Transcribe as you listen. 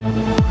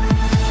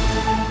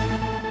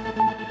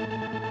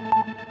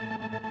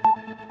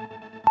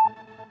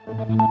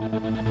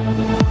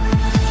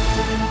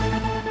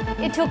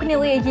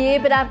nearly a year,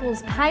 but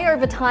Apple's pay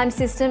over time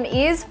system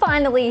is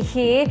finally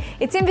here.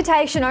 It's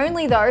invitation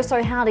only though,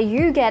 so how do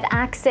you get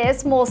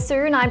access? More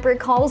soon. I'm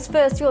Brick Holes.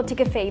 First, your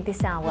ticker feed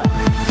this hour.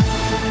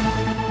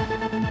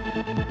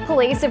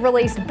 Police have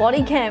released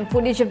body cam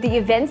footage of the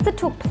events that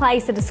took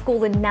place at a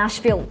school in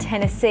Nashville,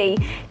 Tennessee.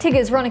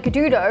 Tigger's Veronica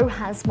Dudo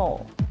has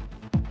more.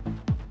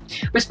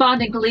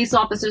 Responding police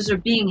officers are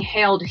being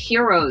hailed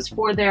heroes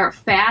for their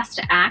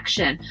fast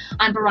action.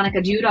 I'm Veronica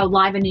Dudo,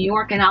 live in New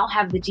York, and I'll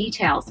have the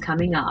details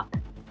coming up.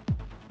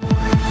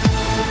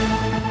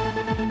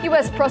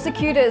 US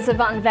prosecutors have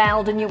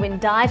unveiled a new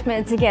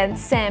indictment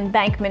against Sam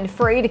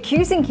Bankman-Fried,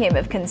 accusing him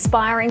of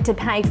conspiring to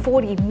pay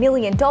 $40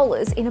 million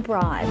in a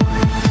bribe.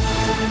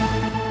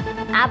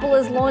 Apple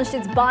has launched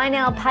its buy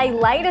now, pay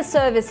later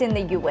service in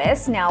the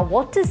US. Now,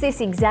 what does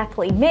this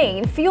exactly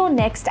mean for your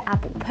next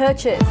Apple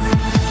purchase?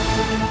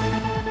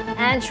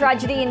 And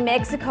tragedy in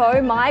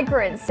Mexico,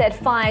 migrants set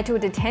fire to a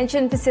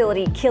detention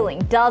facility, killing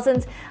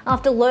dozens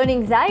after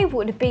learning they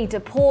would be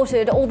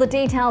deported. All the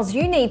details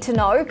you need to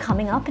know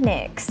coming up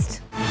next.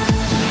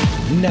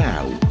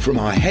 Now, from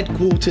our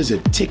headquarters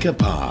at Ticker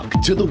Park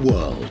to the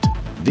world,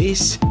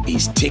 this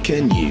is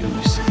Ticker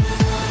News.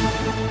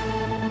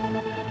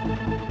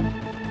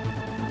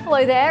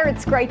 Hello there,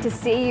 it's great to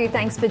see you.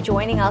 Thanks for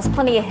joining us.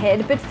 Plenty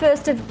ahead, but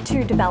first to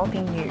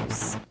developing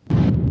news.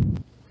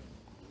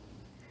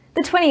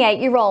 The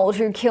 28-year-old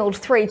who killed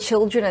 3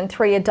 children and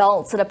 3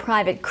 adults at a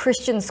private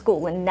Christian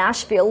school in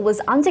Nashville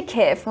was under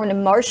care for an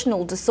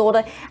emotional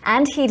disorder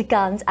and hid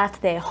guns at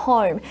their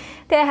home.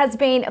 There has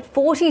been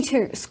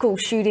 42 school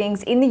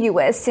shootings in the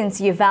US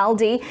since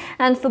Uvalde.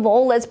 And for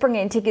more, let's bring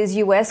in Ticker's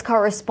US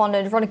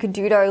correspondent Veronica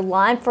Dudo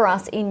live for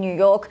us in New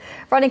York.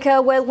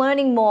 Veronica, we're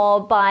learning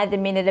more by the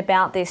minute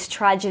about this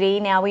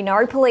tragedy. Now, we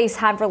know police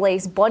have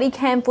released body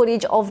cam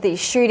footage of this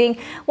shooting.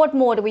 What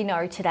more do we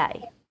know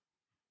today?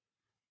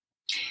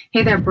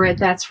 Hey there, Britt.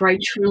 That's right.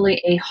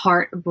 Truly a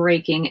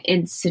heartbreaking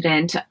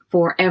incident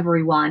for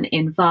everyone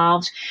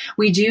involved.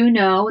 We do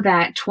know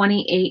that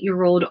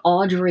 28-year-old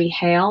Audrey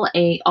Hale,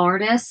 an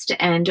artist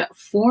and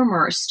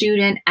former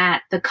student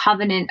at the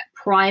Covenant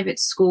private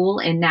school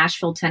in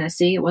Nashville,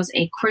 Tennessee. It was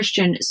a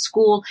Christian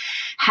school,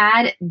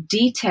 had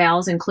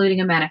details,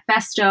 including a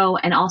manifesto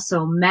and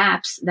also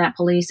maps that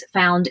police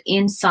found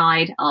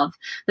inside of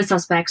the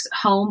suspect's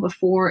home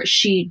before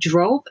she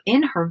drove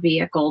in her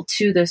vehicle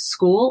to the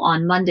school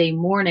on Monday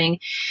morning.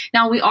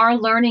 Now, we are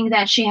learning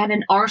that she had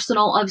an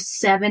arsenal of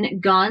 7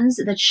 guns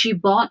that she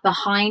bought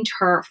behind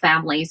her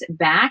family's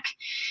back.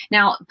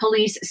 Now,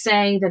 police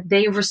say that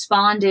they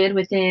responded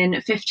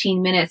within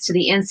 15 minutes to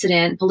the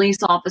incident.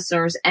 Police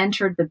officers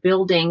entered the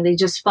building. They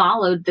just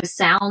followed the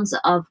sounds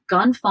of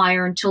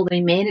gunfire until they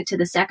made it to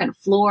the 2nd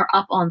floor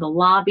up on the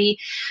lobby.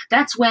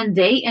 That's when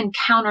they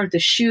encountered the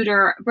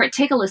shooter. Britt,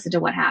 take a listen to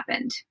what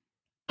happened.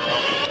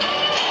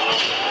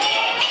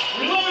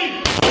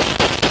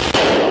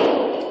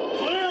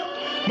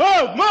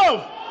 Move!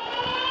 Move!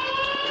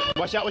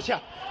 Watch out, watch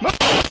out. Move.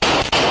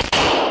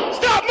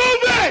 Stop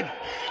moving!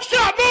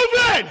 Stop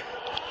moving!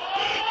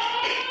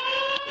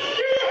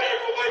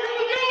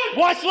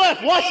 Watch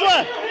left, watch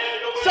left!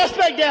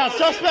 Suspect down,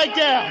 suspect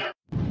down!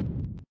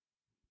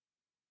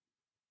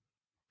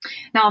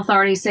 Now,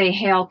 authorities say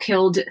Hale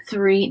killed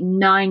 3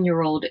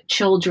 9-year-old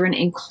children,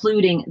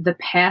 including the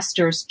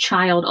pastor's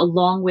child,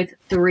 along with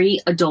 3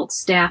 adult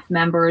staff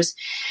members.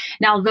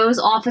 Now, those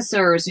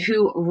officers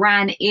who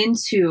ran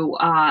into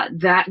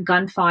that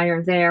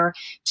gunfire there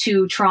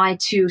to try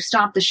to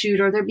stop the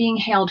shooter, they're being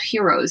hailed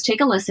heroes.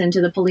 Take a listen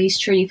to the police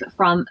chief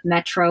from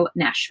Metro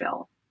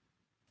Nashville.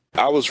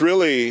 I was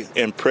really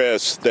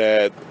impressed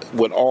that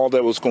with all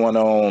that was going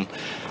on,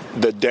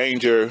 the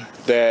danger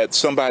that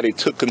somebody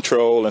took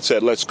control and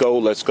said, let's go,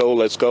 let's go,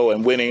 let's go,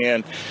 and went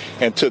in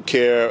and took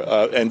care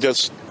and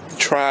just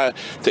try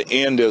to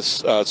end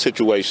this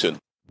situation.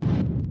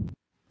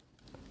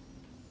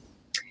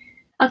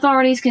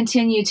 Authorities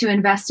continue to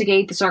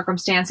investigate the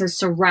circumstances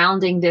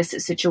surrounding this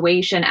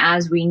situation.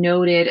 As we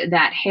noted,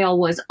 that Hale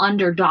was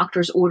under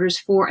doctor's orders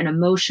for an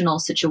emotional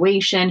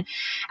situation,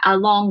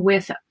 along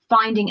with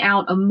finding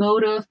out a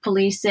motive.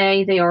 Police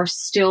say they are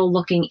still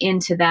looking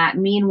into that.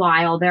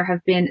 Meanwhile, there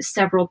have been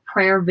several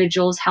prayer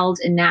vigils held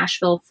in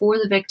Nashville for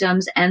the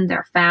victims and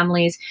their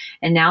families,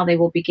 and now they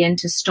will begin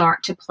to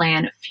start to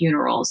plan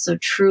funerals. So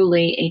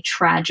truly a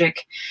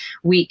tragic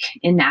week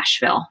in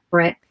Nashville.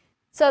 Britt?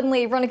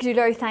 Certainly, Veronica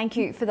Dudo, thank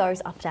you for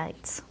those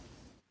updates.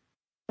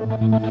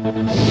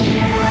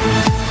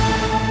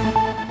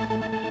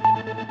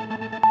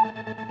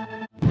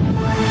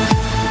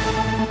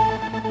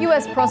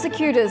 US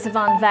prosecutors have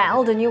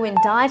unveiled a new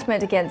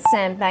indictment against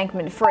Sam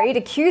Bankman-Fried,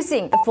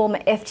 accusing the former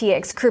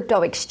FTX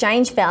crypto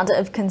exchange founder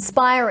of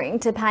conspiring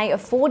to pay a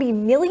 $40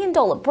 million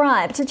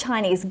bribe to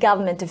Chinese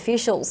government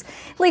officials.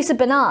 Lisa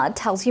Bernard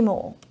tells you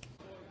more.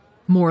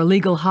 More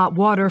legal hot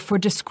water for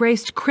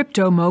disgraced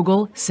crypto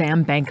mogul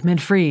Sam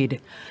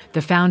Bankman-Fried.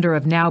 The founder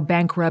of now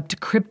bankrupt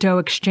crypto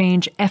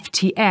exchange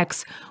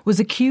FTX was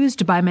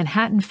accused by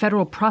Manhattan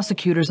federal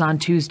prosecutors on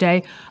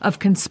Tuesday of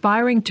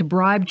conspiring to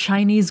bribe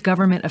Chinese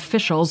government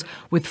officials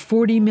with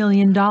 $40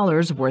 million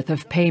worth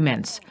of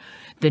payments.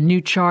 The new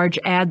charge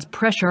adds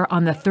pressure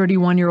on the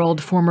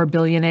 31-year-old former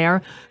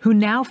billionaire, who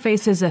now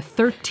faces a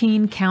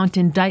 13-count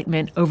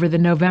indictment over the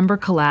November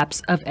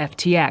collapse of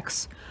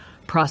FTX.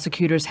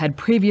 Prosecutors had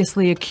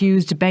previously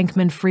accused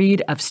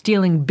Bankman-Fried of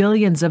stealing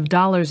billions of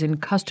dollars in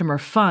customer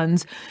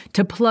funds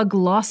to plug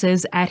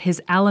losses at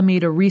his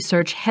Alameda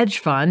Research hedge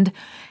fund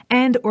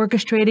and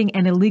orchestrating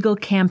an illegal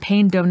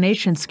campaign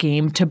donation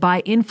scheme to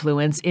buy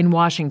influence in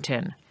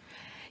Washington.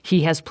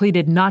 He has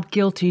pleaded not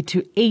guilty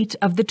to 8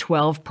 of the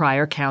 12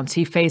 prior counts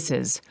he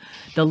faces.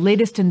 The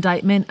latest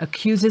indictment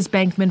accuses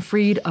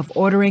Bankman-Fried of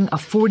ordering a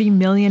 $40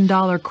 million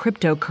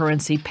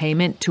cryptocurrency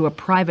payment to a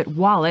private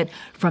wallet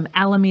from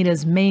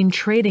Alameda's main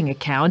trading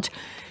account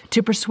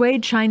to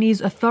persuade Chinese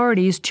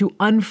authorities to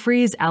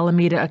unfreeze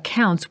Alameda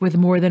accounts with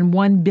more than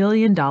 $1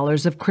 billion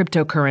of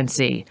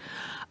cryptocurrency.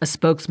 A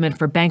spokesman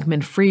for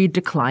Bankman-Fried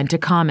declined to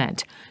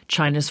comment.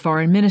 China's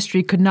foreign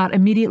ministry could not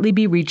immediately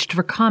be reached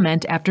for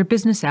comment after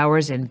business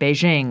hours in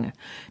Beijing.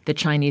 The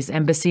Chinese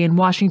embassy in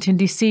Washington,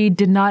 D.C.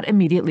 did not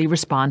immediately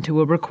respond to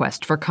a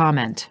request for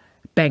comment.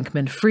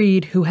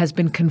 Bankman-Fried, who has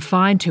been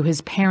confined to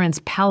his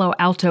parents' Palo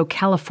Alto,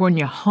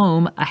 California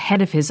home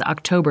ahead of his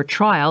October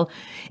trial,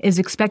 is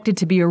expected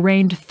to be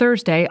arraigned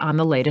Thursday on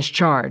the latest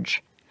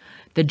charge.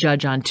 The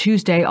judge on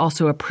Tuesday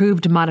also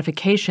approved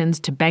modifications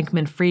to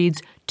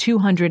Bankman-Fried's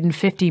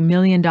 $250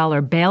 million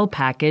bail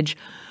package,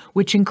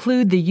 which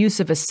include the use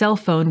of a cell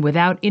phone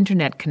without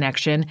internet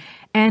connection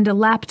and a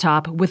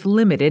laptop with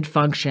limited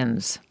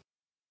functions.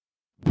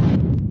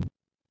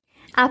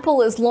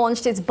 Apple has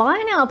launched its Buy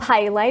Now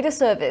Pay Later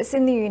service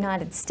in the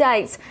United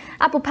States.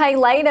 Apple Pay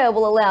Later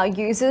will allow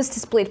users to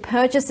split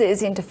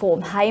purchases into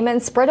 4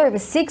 payments spread over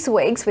 6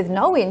 weeks with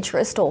no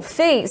interest or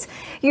fees.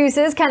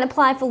 Users can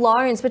apply for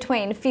loans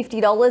between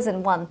 $50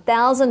 and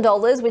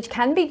 $1,000, which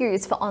can be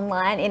used for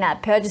online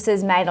in-app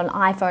purchases made on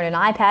iPhone and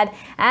iPad,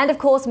 and of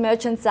course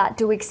merchants that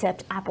do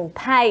accept Apple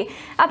Pay.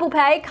 Apple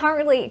Pay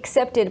currently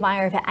accepted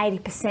by over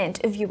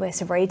 80% of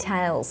US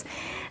retails.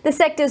 The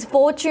sector's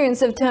fortunes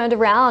have turned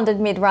around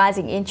amid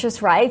rising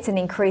interest rates and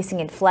increasing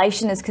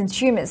inflation as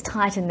consumers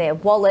tighten their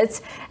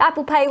wallets.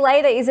 Apple Pay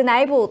Later is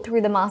enabled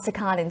through the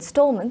MasterCard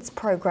Installments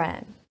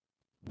program.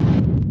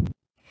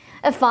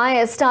 A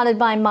fire started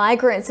by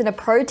migrants in a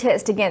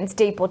protest against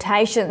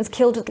deportations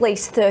killed at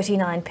least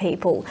 39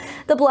 people.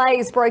 The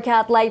blaze broke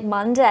out late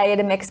Monday at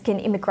a Mexican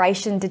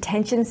immigration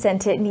detention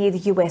center near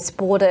the US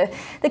border.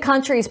 The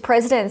country's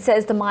president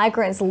says the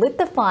migrants lit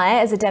the fire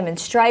as a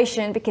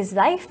demonstration because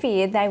they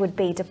feared they would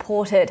be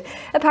deported.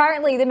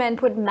 Apparently, the men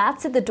put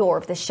mats at the door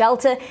of the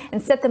shelter and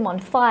set them on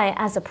fire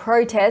as a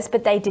protest,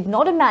 but they did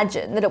not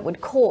imagine that it would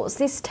cause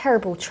this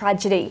terrible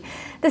tragedy.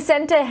 The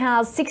center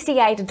housed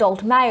 68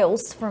 adult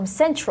males from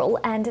Central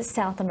and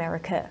South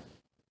America.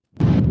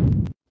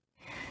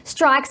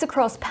 Strikes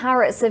across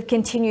Paris have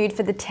continued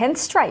for the 10th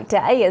straight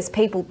day as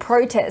people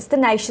protest the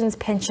nation's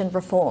pension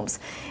reforms.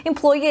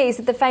 Employees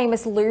at the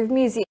famous Louvre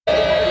Museum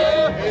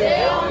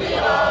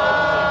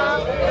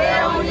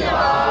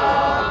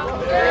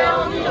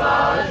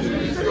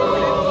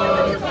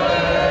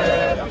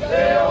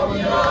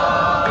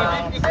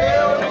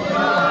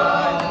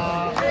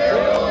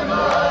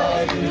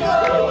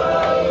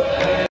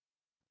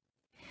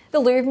The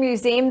Louvre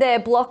Museum, they're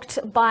blocked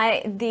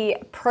by the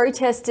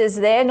protesters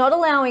there, not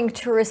allowing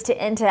tourists to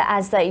enter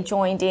as they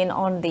joined in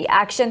on the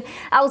action.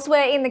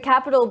 Elsewhere in the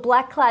capital,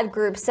 black-clad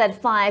groups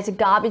set fire to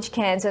garbage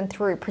cans and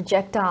threw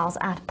projectiles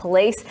at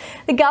police.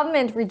 The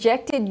government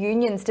rejected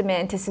unions'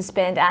 demand to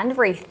suspend and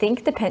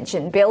rethink the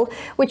pension bill,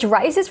 which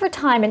raises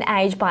retirement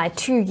age by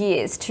 2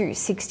 years to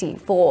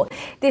 64.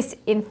 This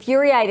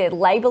infuriated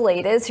Labor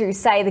leaders who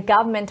say the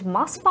government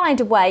must find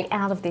a way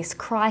out of this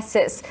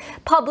crisis.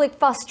 Public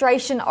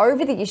frustration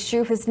over the issue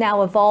has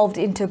now evolved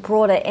into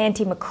broader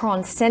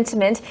anti-Macron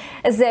sentiment,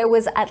 as there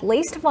was at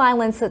least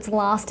violence that's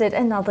lasted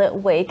another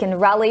week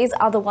and rallies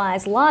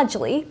otherwise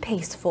largely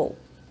peaceful.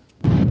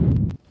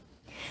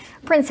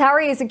 Prince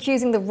Harry is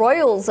accusing the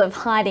royals of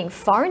hiding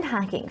phone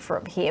hacking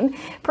from him.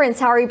 Prince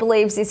Harry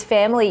believes his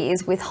family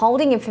is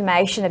withholding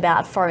information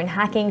about phone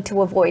hacking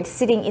to avoid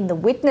sitting in the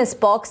witness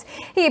box.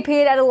 He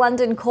appeared at a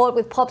London court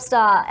with pop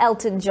star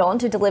Elton John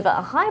to deliver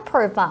a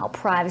high-profile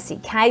privacy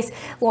case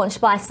launched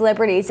by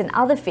celebrities and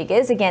other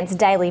figures against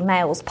Daily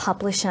Mail's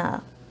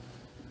publisher.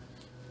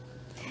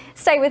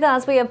 Stay with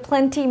us. We have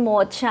plenty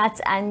more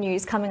chats and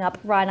news coming up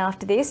right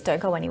after this.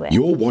 Don't go anywhere.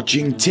 You're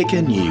watching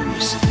Ticker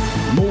News.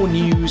 More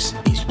news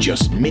is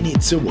just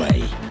minutes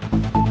away.